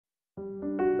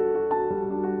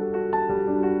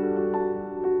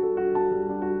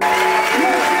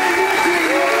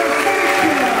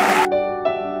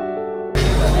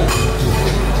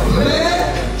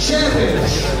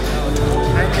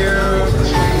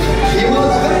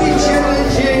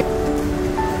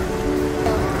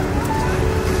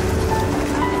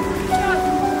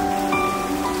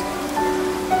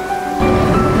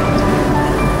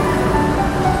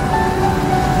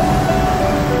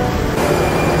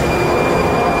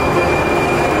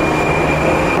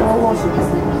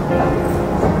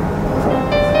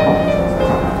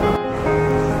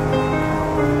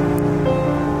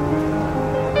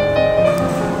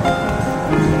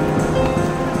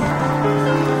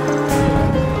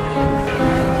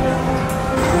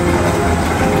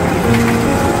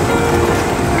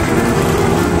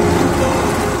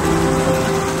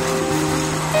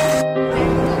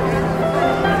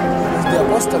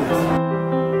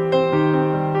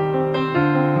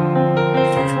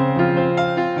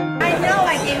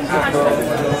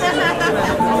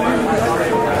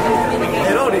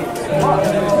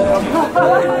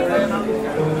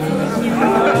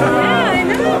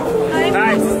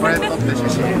撮って写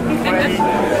真。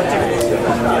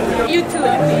You too.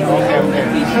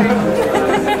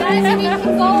 Guys, you need to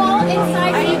go all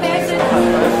inside the event.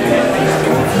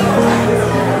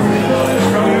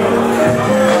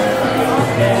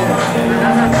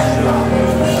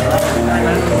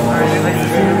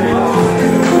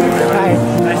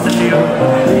 Nice to see you.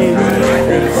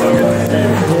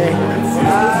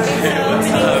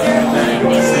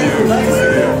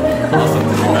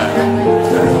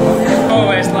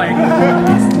 Always like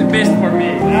it's the best for me.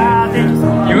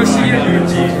 Yoshi and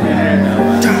Yuji.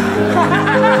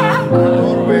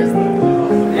 Always.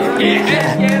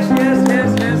 Yes.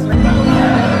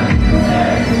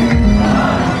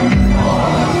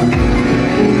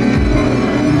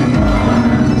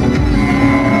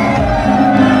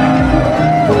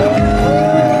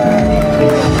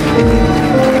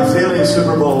 Feeling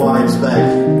Super Bowl vibes back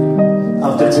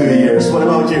after 2 years. What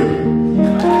about you?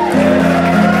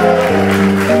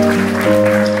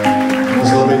 It's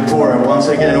a little bit poor once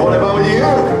again. What about you?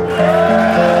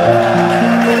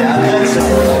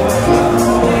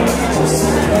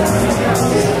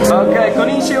 Okay,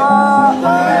 konnichiwa.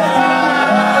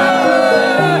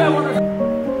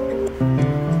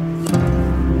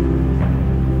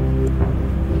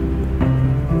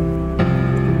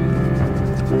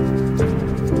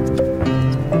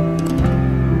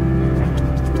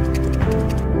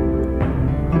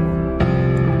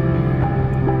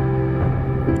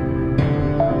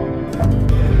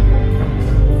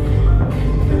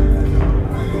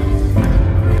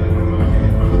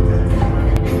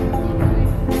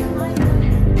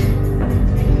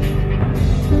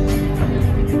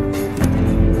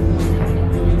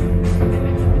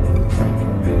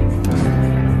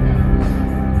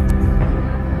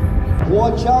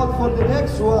 Watch out for the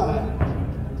next one.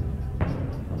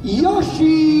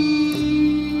 YOSSHI!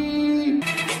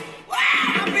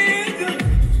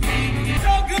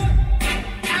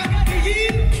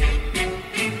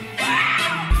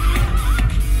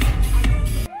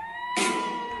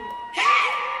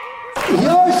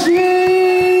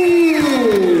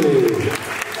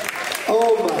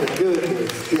 Oh my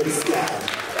goodness, good stuff.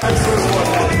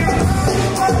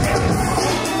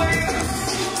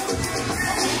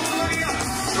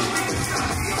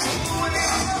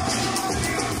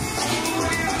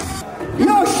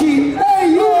 YOSSHI, hey,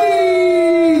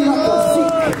 la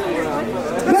classique.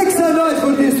 Make some noise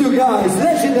for these two guys,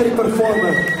 legendary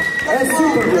performer and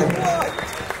SUPERBALL.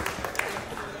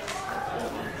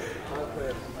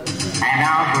 And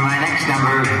now for my next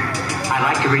number, I'd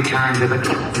like to return to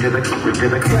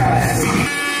the class.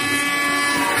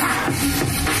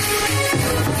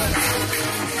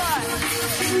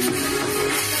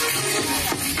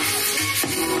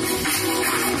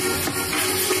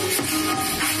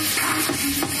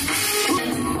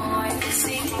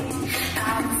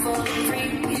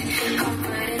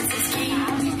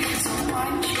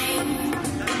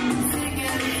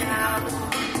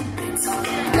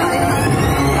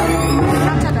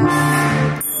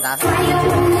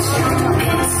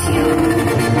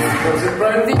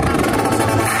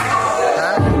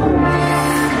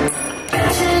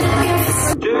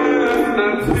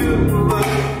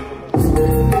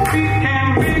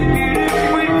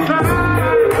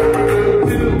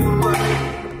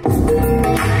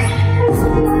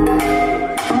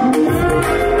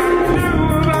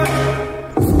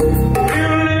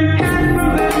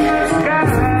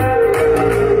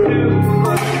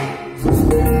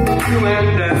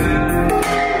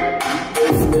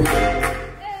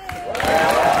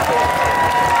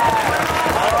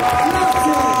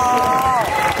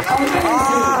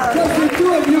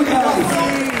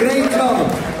 Great job!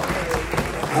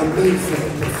 Amazing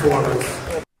performance.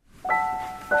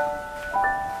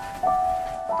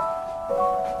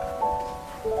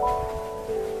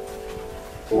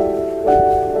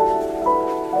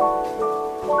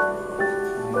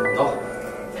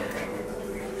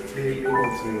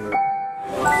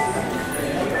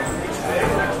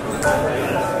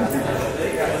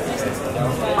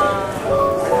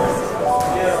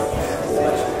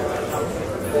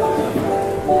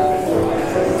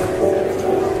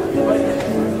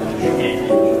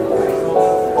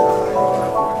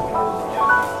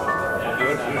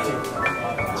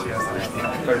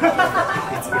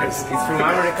 It's from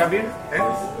America beer?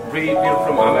 Beer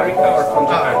from America or from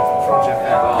Japan? From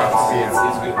Japan. Oh,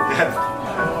 it's good.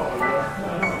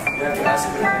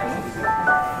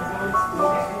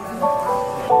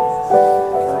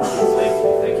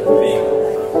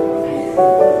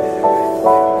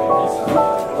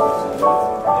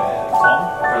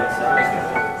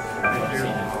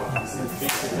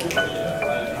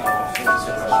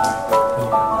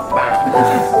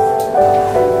 Bye.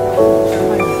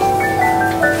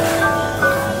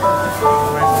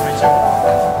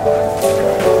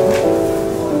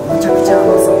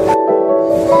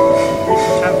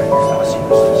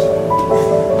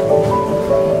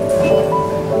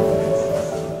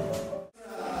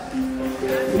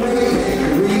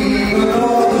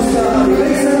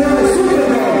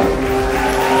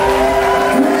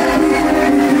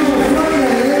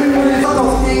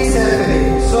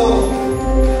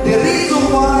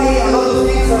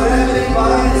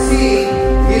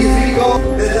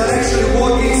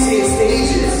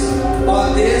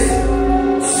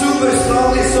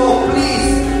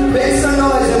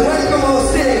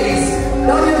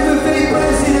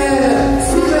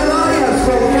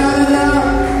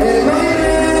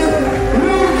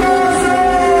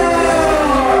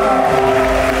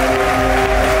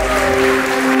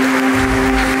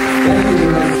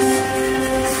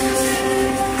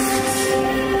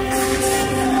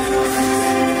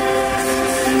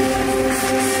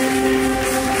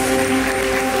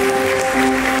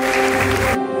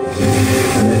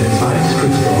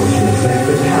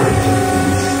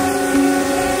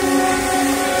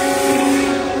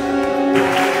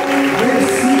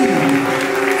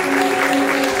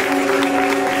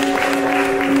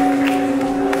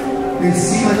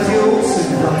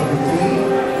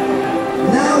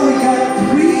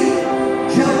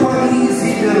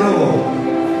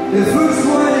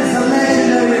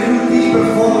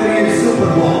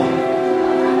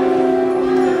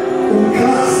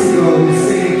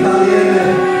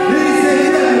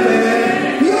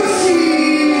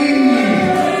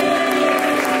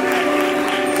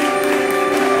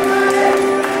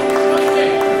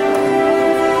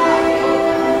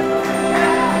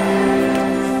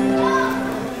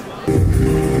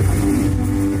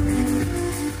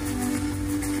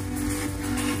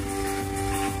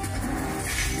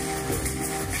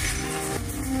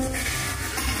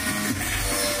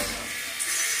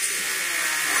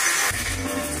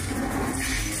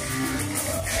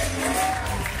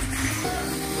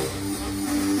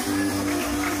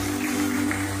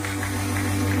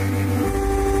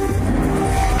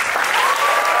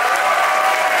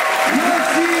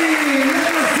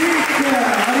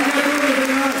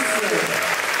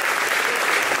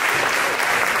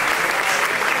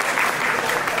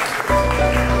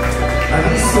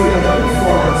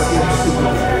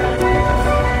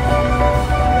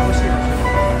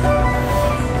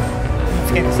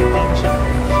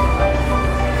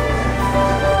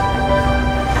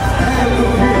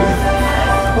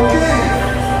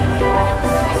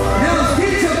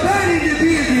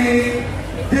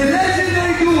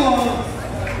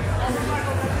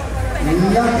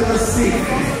 LA CLASSIC,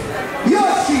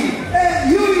 YOSSHI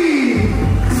and Yui!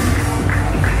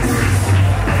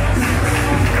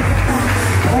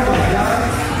 Oh my god!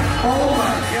 Oh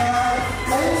my god!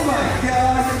 Oh my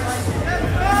god!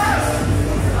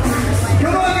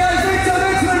 Come on guys, make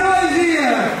some noise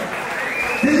here!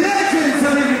 The legends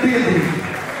are in the building!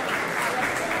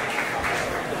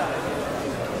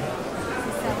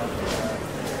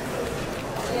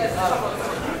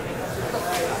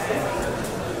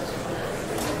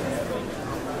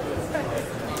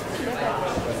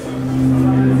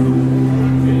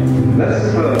 Let's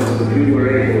suppose that you were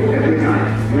able every night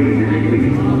to dream and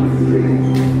dream and dream.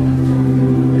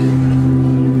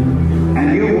 And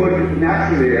you would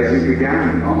naturally, as you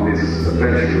began on this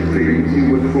adventure of dreams, you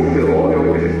would fulfill all your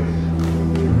wishes.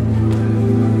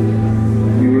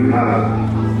 You would have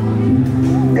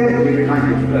every kind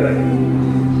of pleasure.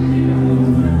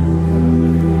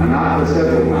 And after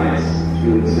several nights, you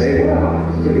would say, well,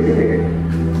 it's pretty good.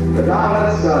 But now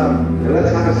let's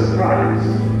have a surprise.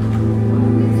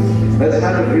 Let's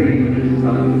have a dream which is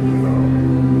under control.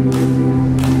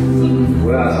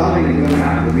 Well, something is going to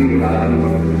have to be like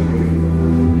anyone in this dream.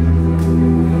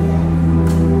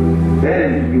 Then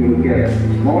you would get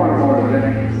more and more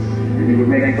adventures, and you would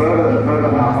make further and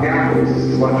further out gambles as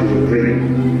to what you would dream.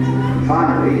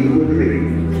 Finally, you would dream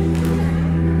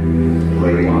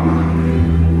where you are now.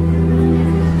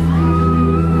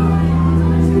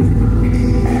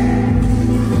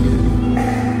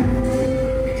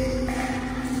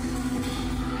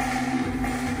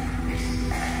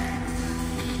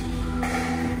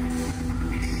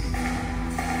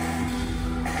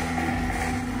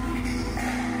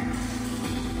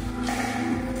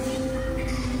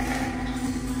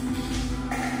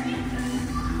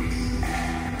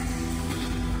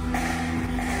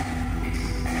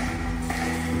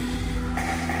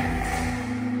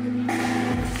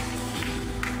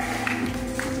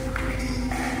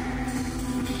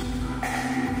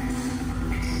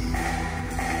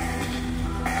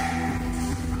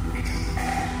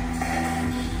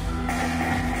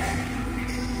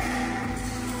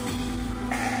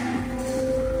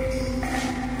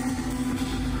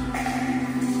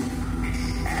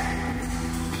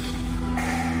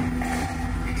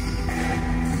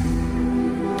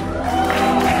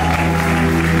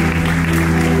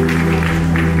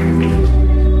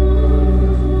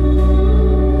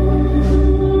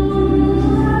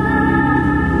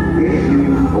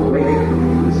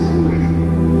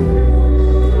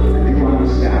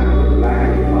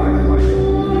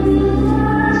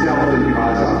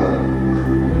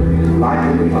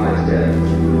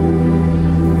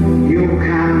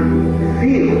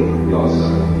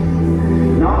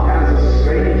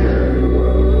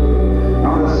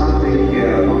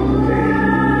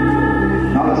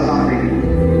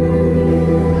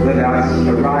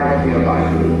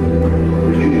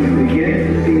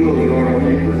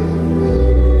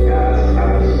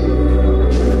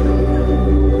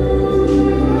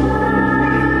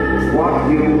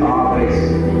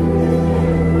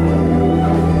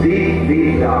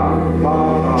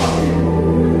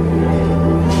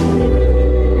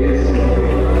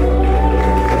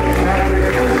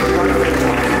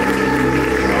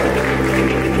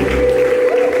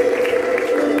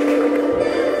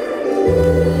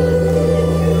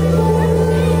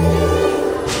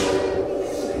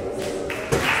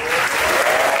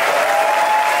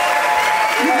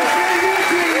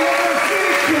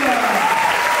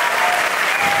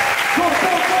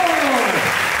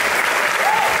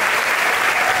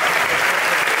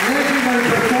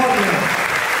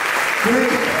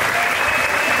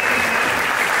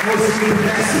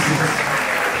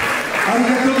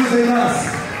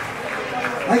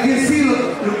 I can see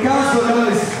Lucas now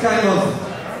is kind of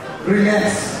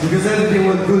relaxed because everything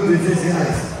went good with these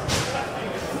guys.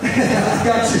 I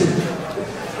got you.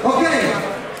 Okay,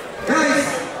 guys,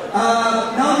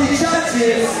 now the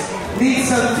judges need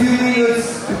some few minutes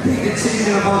to take a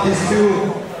decision about these two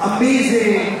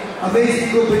amazing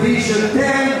competition.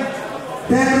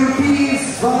 10 routines,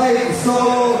 5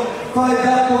 solo, 5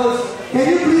 doubles. Can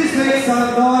you please make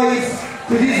some noise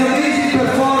to this amazing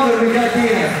performer we got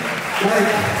here?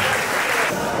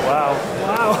 Wow.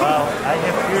 I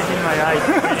have tears in my eyes.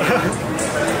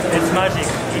 It's magic.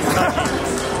 It's magic.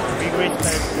 Big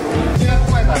respect.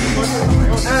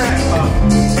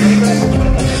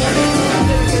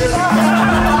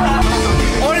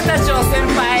 俺たちの先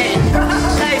輩大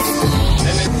好き。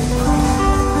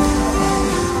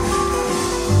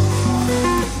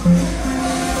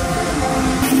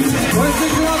Questa è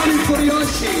clapping for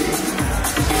YOSSHI.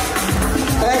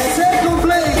 At second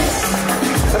place,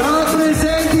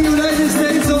 representing United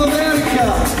States of America,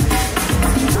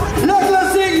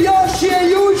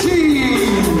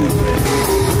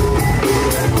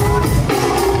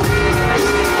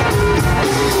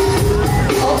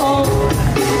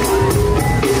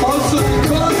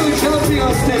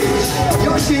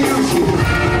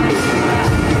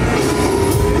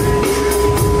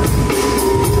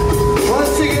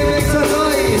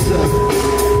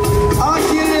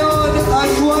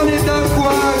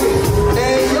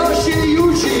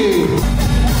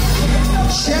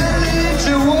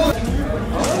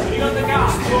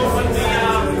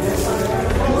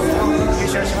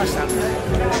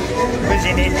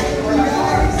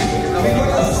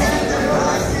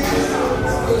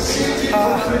 や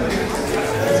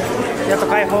っと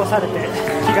解放されて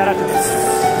気が楽です。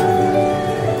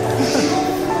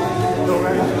動画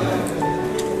が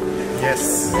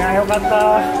Yes. いやよかっ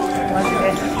たマジで。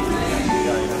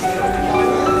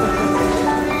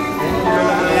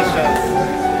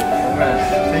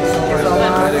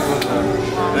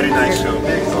Very nice show.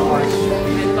 Thanks so much.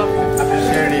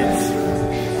 Appreciate it.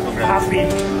 Happy.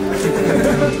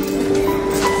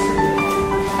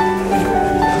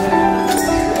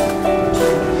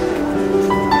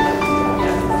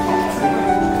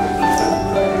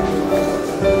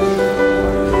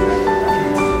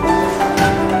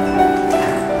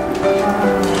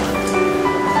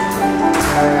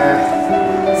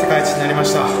 世界一になりま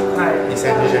した。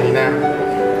2022年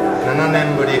7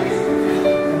年ぶり。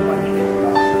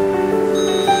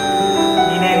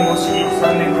2年越し、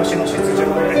3年越しの出場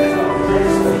で、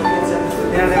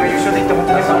いやでも優勝でいって本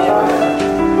当によかった。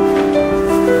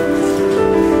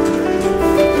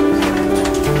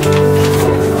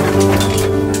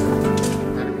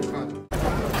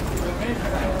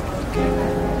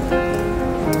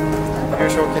優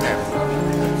勝記念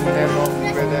の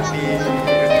上でビール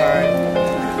タイム。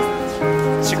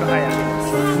祝杯あげま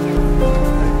す。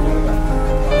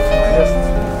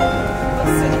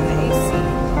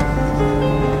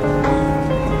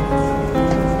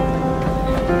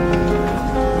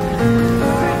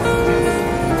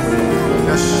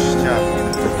よし、じゃあ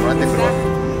もらってくるわ。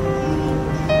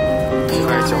世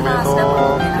界一おめでと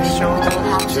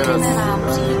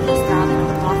う。